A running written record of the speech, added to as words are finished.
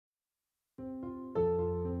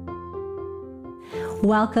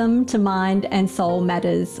Welcome to Mind and Soul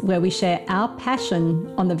Matters, where we share our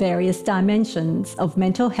passion on the various dimensions of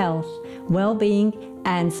mental health, well-being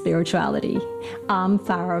and spirituality. I'm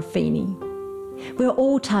Farah Feeney. We're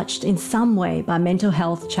all touched in some way by mental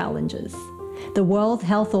health challenges. The World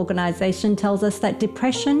Health Organization tells us that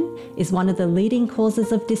depression is one of the leading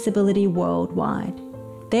causes of disability worldwide.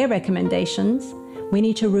 Their recommendations: we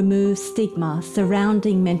need to remove stigma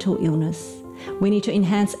surrounding mental illness. We need to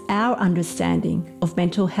enhance our understanding of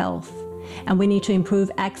mental health, and we need to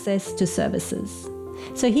improve access to services.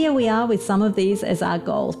 So here we are with some of these as our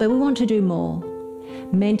goals, but we want to do more.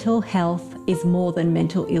 Mental health is more than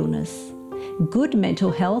mental illness. Good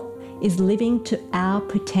mental health is living to our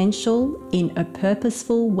potential in a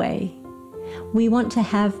purposeful way. We want to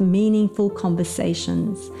have meaningful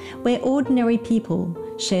conversations where ordinary people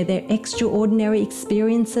share their extraordinary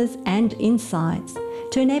experiences and insights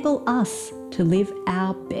to enable us to live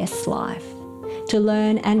our best life, to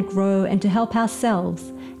learn and grow and to help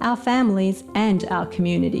ourselves, our families and our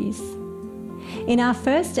communities. In our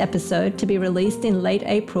first episode, to be released in late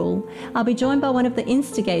April, I'll be joined by one of the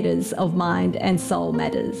instigators of Mind and Soul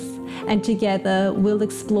Matters, and together we'll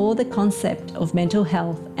explore the concept of mental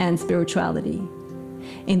health and spirituality.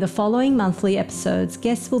 In the following monthly episodes,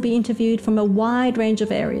 guests will be interviewed from a wide range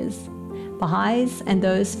of areas, Baha'is and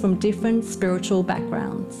those from different spiritual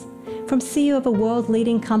backgrounds, from CEO of a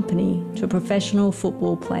world-leading company to a professional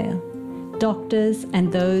football player, doctors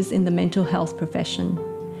and those in the mental health profession,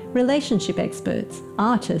 relationship experts,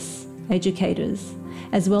 artists, educators,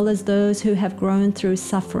 as well as those who have grown through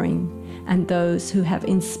suffering and those who have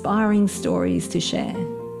inspiring stories to share.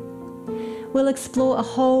 We'll explore a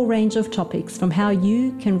whole range of topics, from how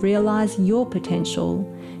you can realize your potential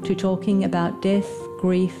to talking about death,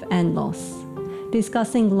 grief and loss,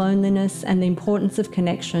 discussing loneliness and the importance of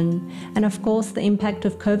connection, and of course the impact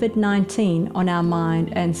of COVID-19 on our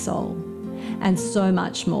mind and soul, and so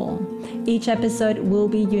much more. Each episode will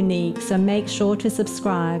be unique, so make sure to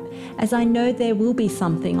subscribe, as I know there will be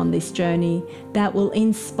something on this journey that will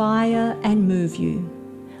inspire and move you.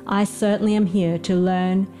 I certainly am here to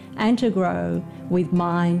learn and to grow with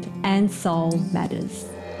Mind and Soul Matters.